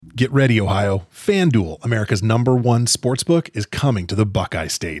Get ready, Ohio. FanDuel, America's #1 sportsbook, is coming to the Buckeye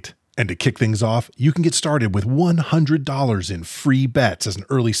State. And to kick things off, you can get started with $100 in free bets as an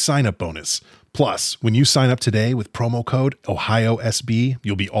early sign-up bonus. Plus, when you sign up today with promo code OhioSB,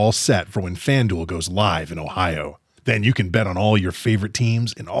 you'll be all set for when FanDuel goes live in Ohio. Then you can bet on all your favorite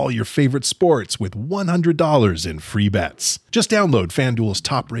teams and all your favorite sports with $100 in free bets. Just download FanDuel's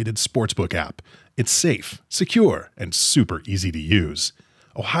top-rated sportsbook app. It's safe, secure, and super easy to use.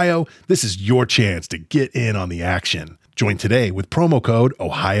 Ohio, this is your chance to get in on the action. Join today with promo code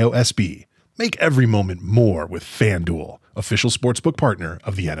OhioSB. Make every moment more with FanDuel, official sportsbook partner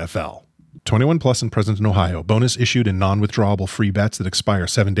of the NFL. 21 plus and present in Ohio. Bonus issued in non-withdrawable free bets that expire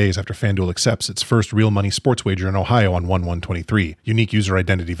 7 days after FanDuel accepts its first real money sports wager in Ohio on 1/1/23. Unique user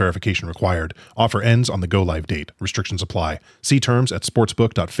identity verification required. Offer ends on the go-live date. Restrictions apply. See terms at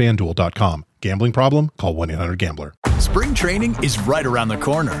sportsbook.fanduel.com. Gambling problem? Call 1-800-GAMBLER. Spring training is right around the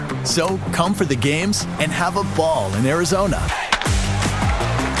corner. So come for the games and have a ball in Arizona.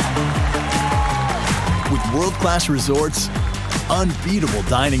 With world-class resorts, unbeatable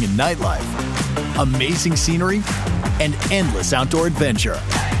dining and nightlife, amazing scenery, and endless outdoor adventure.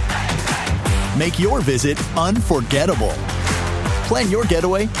 Make your visit unforgettable. Plan your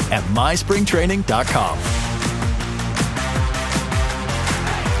getaway at myspringtraining.com.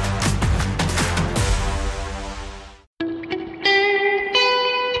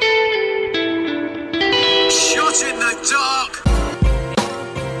 Shot in the dark.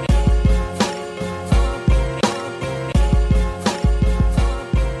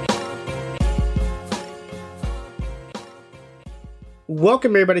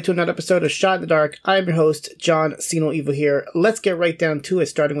 Welcome everybody to another episode of Shot in the Dark. I'm your host, John Cena Evil here. Let's get right down to it,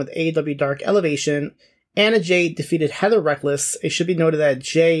 starting with AEW Dark Elevation. Anna Jay defeated Heather Reckless. It should be noted that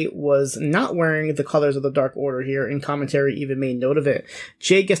Jay was not wearing the colors of the Dark Order here, and commentary even made note of it.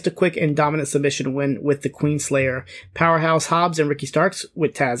 Jay gets the quick and dominant submission win with the Queen Slayer. Powerhouse Hobbs and Ricky Starks,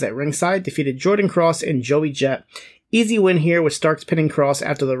 with Taz at ringside, defeated Jordan Cross and Joey Jett. Easy win here with Starks pinning Cross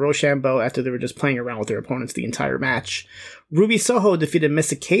after the Rochambeau after they were just playing around with their opponents the entire match. Ruby Soho defeated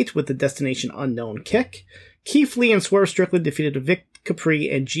Missa Kate with the Destination Unknown kick. Keith Lee and Swerve Strickland defeated Vic Capri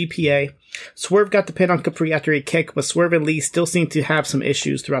and GPA. Swerve got the pin on Capri after a kick, but Swerve and Lee still seemed to have some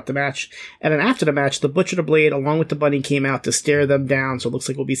issues throughout the match. And then after the match, the Butcher the Blade along with the Bunny came out to stare them down, so it looks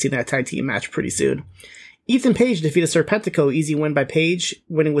like we'll be seeing that tag team match pretty soon. Ethan Page defeated Serpentico, easy win by Page,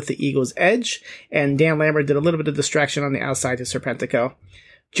 winning with the Eagle's Edge, and Dan Lambert did a little bit of distraction on the outside to Serpentico.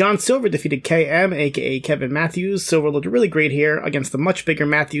 John Silver defeated KM, aka Kevin Matthews. Silver looked really great here against the much bigger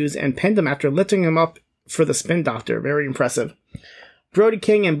Matthews and pinned him after lifting him up for the Spin Doctor. Very impressive. Brody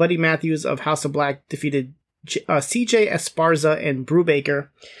King and Buddy Matthews of House of Black defeated CJ Esparza and Brubaker.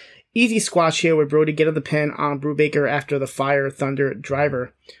 Easy squash here with Brody getting the pin on Brubaker after the Fire Thunder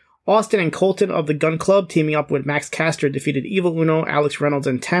Driver. Austin and Colton of the Gun Club teaming up with Max Caster defeated Evil Uno, Alex Reynolds,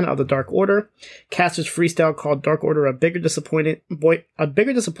 and 10 of the Dark Order. Caster's freestyle called Dark Order a bigger disappointment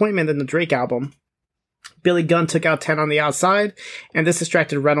than the Drake album. Billy Gunn took out 10 on the outside, and this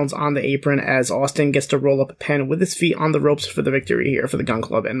distracted Reynolds on the apron as Austin gets to roll up a pin with his feet on the ropes for the victory here for the Gun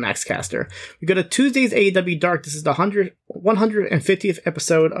Club and Max Caster. We go to Tuesday's AEW Dark. This is the 150th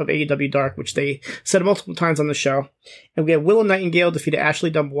episode of AEW Dark, which they said multiple times on the show. And we have Willow Nightingale defeated Ashley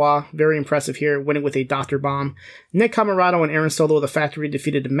Dubois. Very impressive here, winning with a Dr. Bomb. Nick Camarado and Aaron Solo of the Factory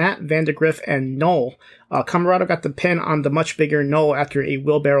defeated Matt Vandergriff and Noel. Camarado got the pin on the much bigger Noel after a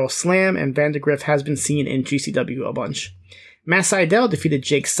wheelbarrow slam, and Vandergriff has been seen in GCW a bunch. Matt Sydal defeated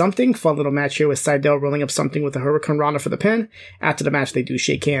Jake Something. Fun little match here with Sydal rolling up Something with a Hurricane Rana for the pin. After the match, they do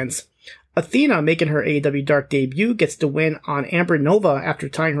shake hands. Athena, making her AEW Dark debut, gets the win on Amber Nova after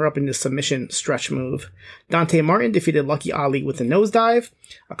tying her up in the submission stretch move. Dante Martin defeated Lucky Ali with a nosedive.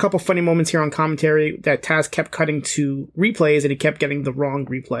 A couple funny moments here on commentary that Taz kept cutting to replays and he kept getting the wrong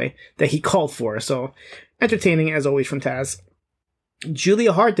replay that he called for. So entertaining as always from Taz.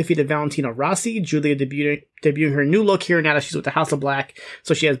 Julia Hart defeated Valentina Rossi. Julia debuting her new look here now that she's with the House of Black.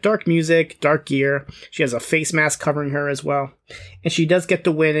 So she has dark music, dark gear. She has a face mask covering her as well. And she does get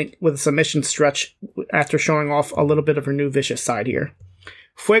the win with a submission stretch after showing off a little bit of her new vicious side here.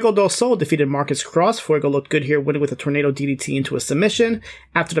 Fuego del Sol defeated Marcus Cross. Fuego looked good here, winning with a tornado DDT into a submission.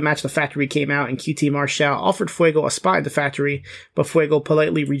 After the match, the Factory came out and QT Marshall offered Fuego a spot in the Factory, but Fuego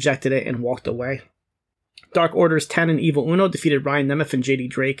politely rejected it and walked away. Dark Order's 10 and Evil Uno defeated Ryan Nemeth and JD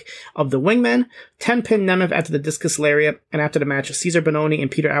Drake of the Wingmen. 10 pinned Nemeth after the Discus Lariat, and after the match, Cesar Bononi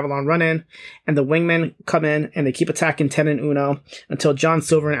and Peter Avalon run in, and the Wingmen come in, and they keep attacking 10 and Uno until John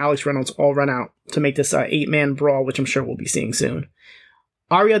Silver and Alex Reynolds all run out to make this 8-man brawl, which I'm sure we'll be seeing soon.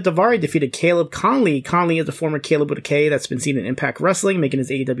 Arya Daivari defeated Caleb Conley. Conley is the former Caleb with a K that's been seen in Impact Wrestling, making his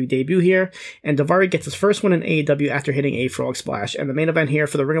AEW debut here. And Daivari gets his first win in AEW after hitting a frog splash. And the main event here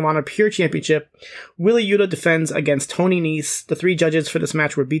for the Ring of Honor Pure Championship, Wheeler Yuta defends against Tony Nese. The 3 judges for this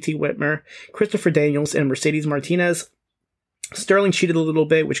match were BT Whitmer, Christopher Daniels, and Mercedes Martinez. Sterling cheated a little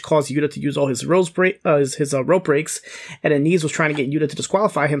bit, which caused Yuta to use all his rope breaks, and then Nese was trying to get Yuta to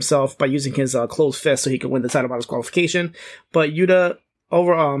disqualify himself by using his closed fist so he could win the title by disqualification. But Yuta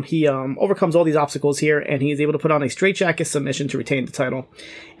overcomes all these obstacles here, and he is able to put on a straitjacket submission to retain the title.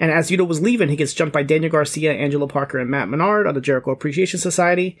 And as Yuta was leaving, he gets jumped by Daniel Garcia, Angelo Parker, and Matt Menard of the Jericho Appreciation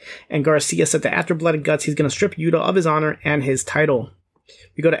Society. And Garcia said that after Blood and Guts, he's going to strip Yuta of his honor and his title.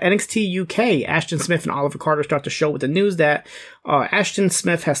 We go to NXT UK. Ashton Smith and Oliver Carter start the show with the news that Ashton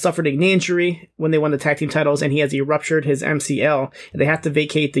Smith has suffered a knee injury when they won the tag team titles, and he has ruptured his MCL, and they have to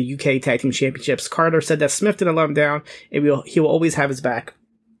vacate the UK Tag Team Championships. Carter said that Smith didn't let him down, and he will always have his back.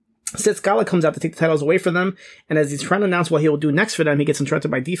 Sid Scala comes out to take the titles away from them, and as he's trying to announce what he will do next for them, he gets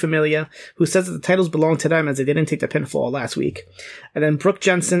interrupted by Di Familia, who says that the titles belong to them as they didn't take the pinfall last week. And then Brooke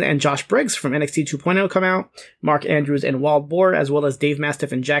Jensen and Josh Briggs from NXT 2.0 come out, Mark Andrews and Wild Boar, as well as Dave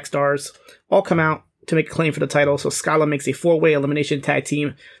Mastiff and Jack Stars, all come out to make a claim for the title. So Scala makes a 4-way elimination tag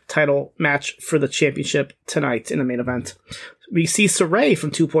team title match for the championship tonight in the main event. We see Saray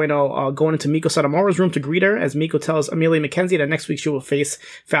from 2.0 going into Miko Satomura's room to greet her, as Miko tells Amelia McKenzie that next week she will face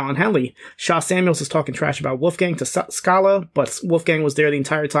Fallon Henley. Shaw Samuels is talking trash about Wolfgang to Scala, but Wolfgang was there the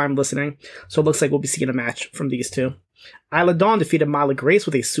entire time listening, so it looks like we'll be seeing a match from these two. Isla Dawn defeated Mila Grace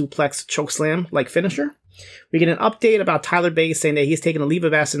with a suplex chokeslam-like finisher. We get an update about Tyler Bate saying that he's taken a leave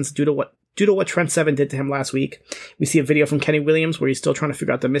of absence due to what Trent Seven did to him last week. We see a video from Kenny Williams where he's still trying to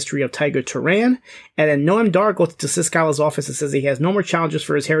figure out the mystery of Tiger Turan. And then Noam Dar goes to Sis Scala's office and says he has no more challenges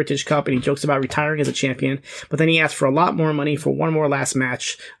for his Heritage Cup, and he jokes about retiring as a champion. But then he asks for a lot more money for one more last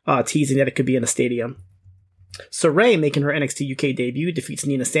match, teasing that it could be in a stadium. Saray, making her NXT UK debut, defeats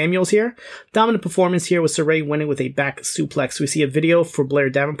Nina Samuels here. Dominant performance here with Saray winning with a back suplex. We see a video for Blair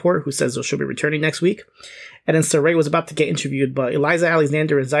Davenport, who says she'll be returning next week. And then Saray was about to get interviewed, but Eliza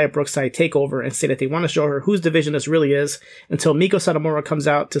Alexander and Zaya Brookside take over and say that they want to show her whose division this really is, until Miko Satomura comes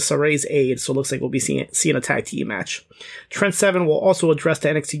out to Saray's aid, so it looks like we'll be seeing a tag team match. Trent Seven will also address the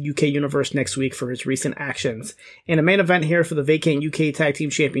NXT UK universe next week for his recent actions. In the main event here for the vacant UK Tag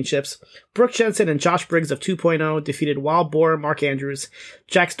Team Championships, Brooke Jensen and Josh Briggs of 2.0 defeated Wild Boar, Mark Andrews,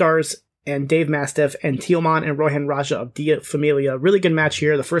 Jack Stars, and Dave Mastiff, and Teoman and Rohan Raja of Dia Familia. Really good match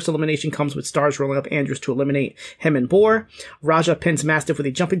here. The first elimination comes with Stars rolling up Andrews to eliminate him and Boar. Raja pins Mastiff with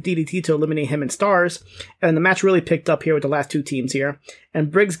a jumping DDT to eliminate him and Stars. And the match really picked up here with the last two teams here.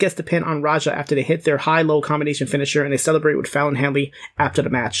 And Briggs gets the pin on Raja after they hit their high-low combination finisher, and they celebrate with Fallon Henley after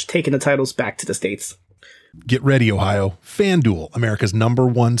the match, taking the titles back to the States. Get ready, Ohio. FanDuel, America's #1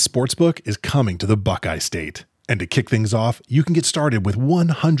 sportsbook, is coming to the Buckeye State. And to kick things off, you can get started with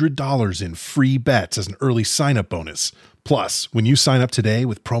 $100 in free bets as an early sign-up bonus. Plus, when you sign up today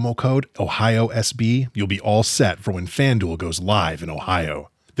with promo code OhioSB, you'll be all set for when FanDuel goes live in Ohio.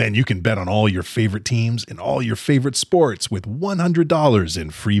 Then you can bet on all your favorite teams and all your favorite sports with $100 in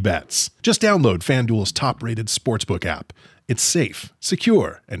free bets. Just download FanDuel's top-rated sportsbook app. It's safe,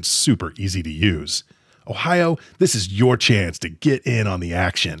 secure, and super easy to use. Ohio, this is your chance to get in on the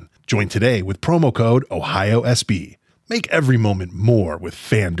action. Join today with promo code OhioSB. Make every moment more with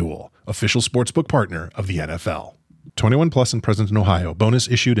FanDuel, official sportsbook partner of the NFL. 21 plus and present in Ohio. Bonus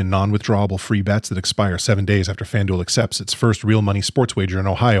issued in non-withdrawable free bets that expire 7 days after FanDuel accepts its first real money sports wager in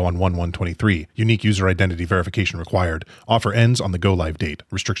Ohio on 1/1/23. Unique user identity verification required. Offer ends on the go-live date.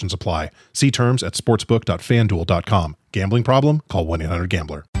 Restrictions apply. See terms at sportsbook.fanduel.com. Gambling problem? Call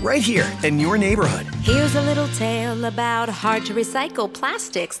 1-800-GAMBLER. Right here in your neighborhood. Here's a little tale about hard-to-recycle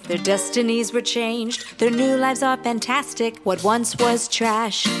plastics. Their destinies were changed. Their new lives are fantastic. What once was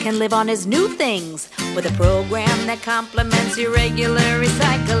trash can live on as new things with a program that complements your regular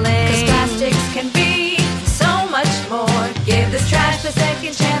recycling. 'Cause plastics can be so much more. Give this trash the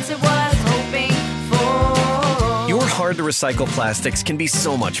second chance it was hoping for. Your hard-to-recycle plastics can be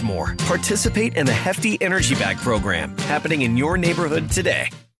so much more. Participate in the Hefty Energy Bag program happening in your neighborhood today.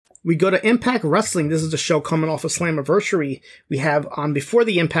 We go to Impact Wrestling. This is a show coming off of Slammiversary. We have on Before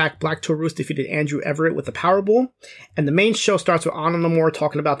the Impact, Black Taurus defeated Andrew Everett with the Powerball. And the main show starts with Anna Namor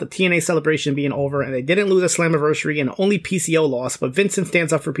talking about the TNA celebration being over, and they didn't lose at Slammiversary, and only PCO lost. But Vincent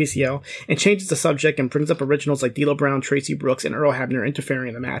stands up for PCO and changes the subject and brings up originals like D'Lo Brown, Tracy Brooks, and Earl Hebner interfering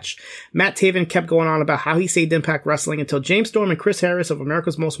in the match. Matt Taven kept going on about how he saved Impact Wrestling until James Storm and Chris Harris of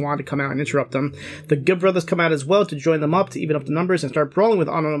America's Most Wanted come out and interrupt them. The Good Brothers come out as well to join them up to even up the numbers and start brawling with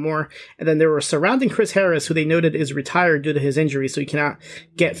Anna Namor more. And then they were surrounding Chris Harris, who they noted is retired due to his injury, so he cannot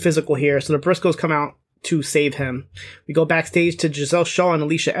get physical here. So the Briscoes come out to save him. We go backstage to Giselle Shaw and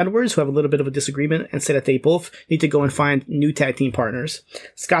Alicia Edwards, who have a little bit of a disagreement and say that they both need to go and find new tag team partners.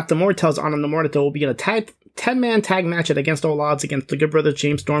 Scott D'Amore tells Anna D'Amore that they will be in a 10-man tag match at Against All Odds against the Good Brothers,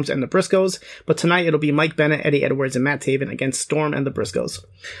 James Storms, and the Briscoes, but tonight it'll be Mike Bennett, Eddie Edwards, and Matt Taven against Storm and the Briscoes.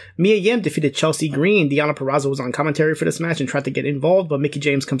 Mia Yim defeated Chelsea Green. Deonna Purrazzo was on commentary for this match and tried to get involved, but Mickie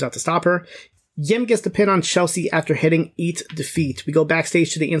James comes out to stop her. Yim gets the pin on Chelsea after hitting Eat Defeat. We go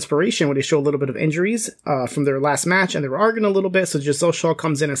backstage to the Inspiration where they show a little bit of injuries from their last match, and they were arguing a little bit, so Giselle Shaw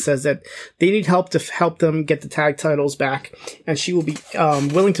comes in and says that they need help to help them get the tag titles back, and she will be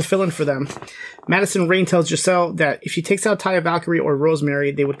willing to fill in for them. Madison Rayne tells Giselle that if she takes out Taya Valkyrie or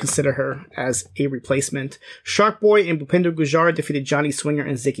Rosemary, they would consider her as a replacement. Shark Boy and Bhupinder Gujjar defeated Johnny Swinger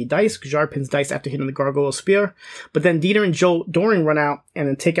and Zicky Dice. Gujjar pins Dice after hitting the Gargoyle Spear. But then Dieter and Joe Doring run out and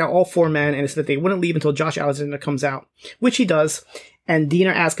then take out all four men, and it's that they wouldn't leave until Josh Alexander comes out, which he does. And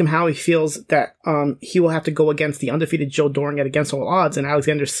Diener asks him how he feels that he will have to go against the undefeated Joe Doring at Against All Odds, and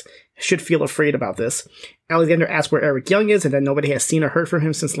Alexander should feel afraid about this. Alexander asks where Eric Young is, and that nobody has seen or heard from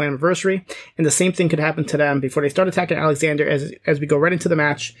him since Slammiversary, and the same thing could happen to them before they start attacking Alexander as we go right into the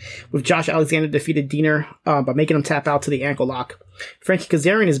match, with Josh Alexander defeated Diener by making him tap out to the ankle lock. Frankie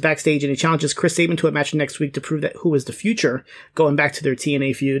Kazarian is backstage, and he challenges Chris Sabin to a match next week to prove that who is the future, going back to their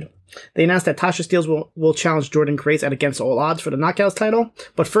TNA feud. They announced that Tasha Steelz will challenge Jordan Grace at Against All Odds for the Knockouts title,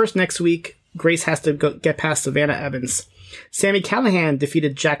 but first next week, Grace has to get past Savannah Evans. Sami Callihan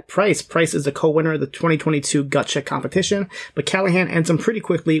defeated Jack Price. Price is the co-winner of the 2022 Gut Check competition, but Callihan ends him pretty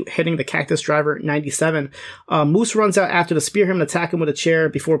quickly, hitting the Cactus Driver 97. Moose runs out after to spear him and attack him with a chair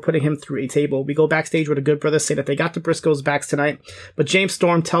before putting him through a table. We go backstage where the Good Brothers say that they got the Briscoes backs tonight, but James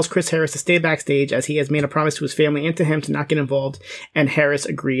Storm tells Chris Harris to stay backstage as he has made a promise to his family and to him to not get involved, and Harris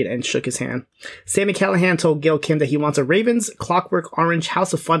agreed and shook his hand. Sami Callihan told Gail Kim that he wants a Ravens Clockwork Orange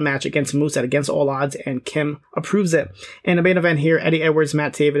House of Fun match against Moose at Against All Odds, and Kim approves it. In the main event here, Eddie Edwards,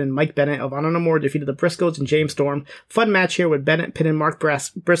 Matt Taven, and Mike Bennett of Honor No More defeated the Briscoes and James Storm. Fun match here with Bennett pinning Mark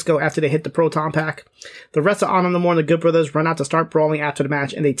Briscoe after they hit the Proton Pack. The rest of Honor No More and the Good Brothers run out to start brawling after the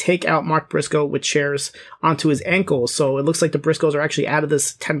match, and they take out Mark Briscoe with chairs onto his ankles. So it looks like the Briscoes are actually out of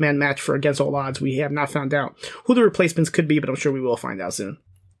this 10-man match for Against All Odds. We have not found out who the replacements could be, but I'm sure we will find out soon.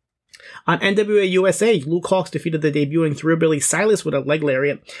 On NWA USA, Luke Hawx defeated the debuting Thrillbilly Silas with a leg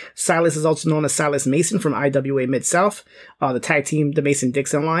lariat. Silas is also known as Silas Mason from IWA Mid-South, the tag team, the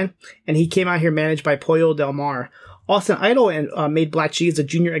Mason-Dixon line, and he came out here managed by Pollo Del Mar. Austin Idol made Black Cheese the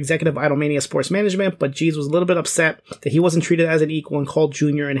junior executive of Idolmania Sports Management, but Cheese was a little bit upset that he wasn't treated as an equal and called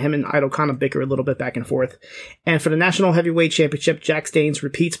junior, and him and Idol kind of bicker a little bit back and forth. And for the National Heavyweight Championship, Jack Staines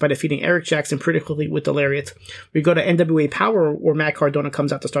repeats by defeating Eric Jackson pretty quickly with the lariat. We go to NWA Power, where Matt Cardona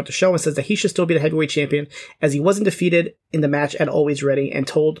comes out to start the show and says that he should still be the heavyweight champion, as he wasn't defeated in the match at Always Ready, and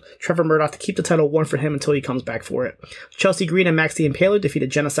told Trevor Murdoch to keep the title warm for him until he comes back for it. Chelsea Green and Max the Impaler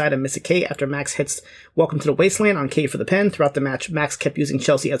defeated Genocide and Missy Kate after Max hits Welcome to the Wasteland on Kate for the pin. Throughout the match, Max kept using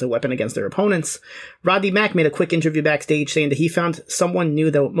Chelsea as a weapon against their opponents. Rodney Mack made a quick interview backstage saying that he found someone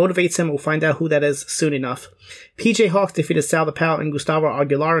new that motivates him. We'll find out who that is soon enough. PJ Hawks defeated Sal the Pal and Gustavo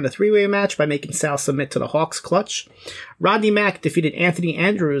Aguilar in a three-way match by making Sal submit to the Hawks clutch. Rodney Mack defeated Anthony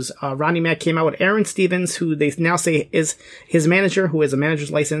Andrews. Rodney Mack came out with Aaron Stevens, who they now say is his manager, who has a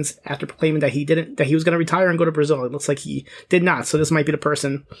manager's license, after proclaiming that he was going to retire and go to Brazil. It looks like he did not, so this might be the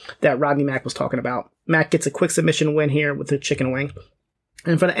person that Rodney Mack was talking about. Mack gets a quick submission win here with the chicken wing.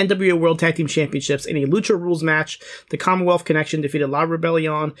 And for the NWA World Tag Team Championships, in a Lucha Rules match, the Commonwealth Connection defeated La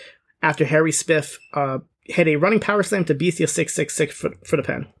Rebellion after Harry Spiff hit a running power slam to Bestia 666 for the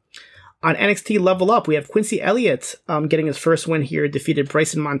pin. On NXT Level Up, we have Quincy Elliott getting his first win here, defeated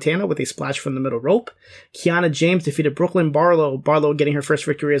Bryson Montana with a splash from the middle rope. Kiana James defeated Brooklyn Barlow getting her first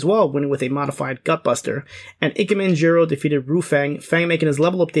victory as well, winning with a modified Gutbuster. And Ikemen Jiro defeated Ru Feng, Feng making his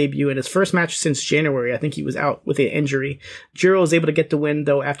Level Up debut in his first match since January. I think he was out with an injury. Jiro was able to get the win,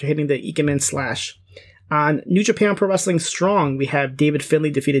 though, after hitting the Ikemen slash. On New Japan Pro Wrestling Strong, we have David Finlay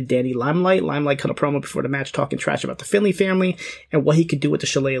defeated Danny Limelight. Limelight cut a promo before the match talking trash about the Finlay family and what he could do with the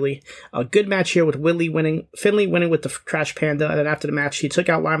Shillelagh. A good match here with Finlay winning with the Trash Panda, and then after the match, he took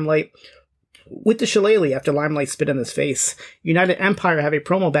out Limelight with the shillelagh after Limelight spit in his face. United Empire have a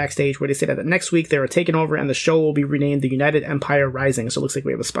promo backstage where they say that next week they are taking over and the show will be renamed the United Empire Rising, so it looks like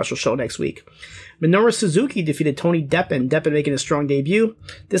we have a special show next week. Minoru Suzuki defeated Tony Deppen making his strong debut.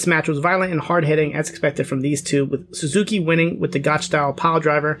 This match was violent and hard-hitting as expected from these two, with Suzuki winning with the Gotch-style pile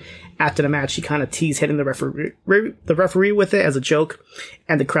driver. After the match, he kind of teased hitting the referee with it as a joke,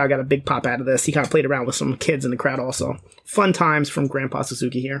 and the crowd got a big pop out of this. He kind of played around with some kids in the crowd also. Fun times from Grandpa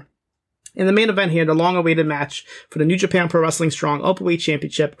Suzuki here. In the main event here, the long-awaited match for the New Japan Pro Wrestling Strong Openweight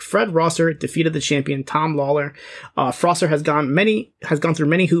Championship, Fred Rosser defeated the champion Tom Lawler. Rosser has gone through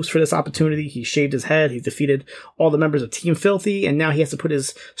many hoops for this opportunity. He shaved his head, he defeated all the members of Team Filthy, and now he has to put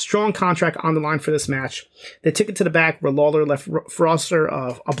his strong contract on the line for this match. They took it to the back where Lawler left Rosser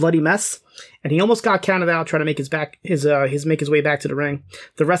a bloody mess, and he almost got counted out trying to make his way back to the ring.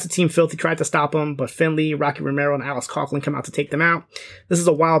 The rest of Team Filthy tried to stop him, but Finlay, Rocky Romero, and Alex Coughlin come out to take them out. This is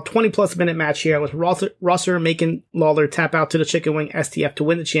a wild 20-plus minute match here with Rosser making Lawler tap out to the Chicken Wing STF to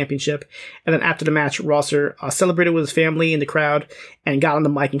win the championship. And then after the match, Rosser celebrated with his family in the crowd and got on the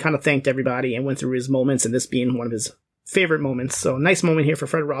mic and kind of thanked everybody and went through his moments, and this being one of his favorite moments. So nice moment here for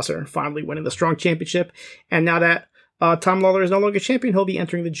Fred Rosser, finally winning the Strong Championship. And now that Tom Lawler is no longer champion, he'll be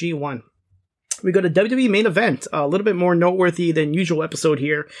entering the G1. We go to WWE main event, a little bit more noteworthy than usual episode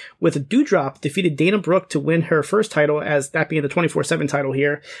here, with Doudrop defeated Dana Brooke to win her first title, as that being the 24/7 title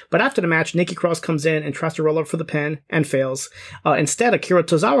here. But after the match, Nikki Cross comes in and tries to roll up for the pin and fails. Instead, Akira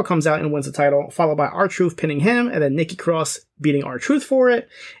Tozawa comes out and wins the title, followed by R-Truth pinning him, and then Nikki Cross beating R-Truth for it.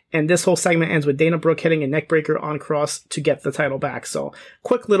 And this whole segment ends with Dana Brooke hitting a neckbreaker on Cross to get the title back. So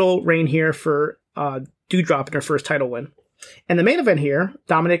quick little reign here for Doudrop in her first title win. In the main event here,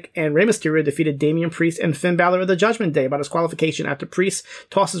 Dominic and Rey Mysterio defeated Damian Priest and Finn Balor of the Judgment Day by disqualification after Priest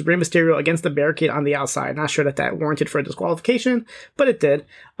tosses Rey Mysterio against the barricade on the outside. Not sure that warranted for a disqualification, but it did.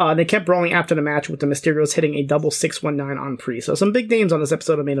 They kept brawling after the match with the Mysterios hitting a double 619 on Priest. So some big names on this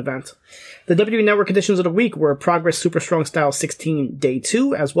episode of main event. The WWE Network editions of the week were Progress Super Strong Style 16 Day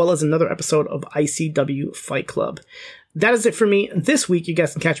 2, as well as another episode of ICW Fight Club. That is it for me this week. You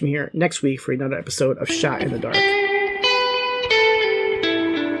guys can catch me here next week for another episode of Shot in the Dark.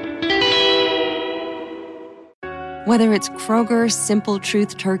 Whether it's Kroger's Simple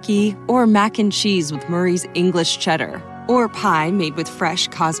Truth Turkey or mac and cheese with Murray's English Cheddar or pie made with fresh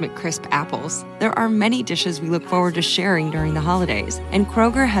Cosmic Crisp apples, there are many dishes we look forward to sharing during the holidays. And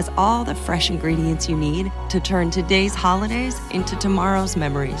Kroger has all the fresh ingredients you need to turn today's holidays into tomorrow's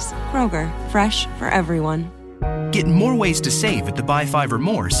memories. Kroger, fresh for everyone. Get more ways to save at the Buy 5 or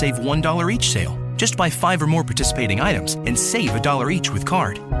More Save $1 each sale. Just buy 5 or more participating items and save $1 each with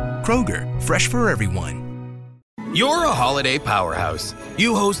card. Kroger, fresh for everyone. You're a holiday powerhouse.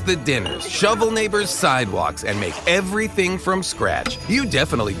 You host the dinners, shovel neighbors' sidewalks, and make everything from scratch. You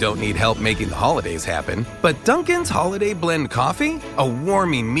definitely don't need help making the holidays happen. But Dunkin's Holiday Blend Coffee? A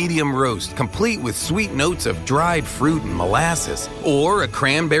warming medium roast complete with sweet notes of dried fruit and molasses. Or a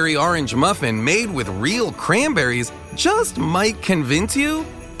cranberry orange muffin made with real cranberries just might convince you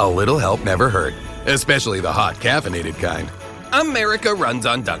a little help never hurt. Especially the hot caffeinated kind. America runs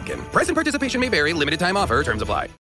on Dunkin'. Price and participation may vary. Limited time offer. Terms apply.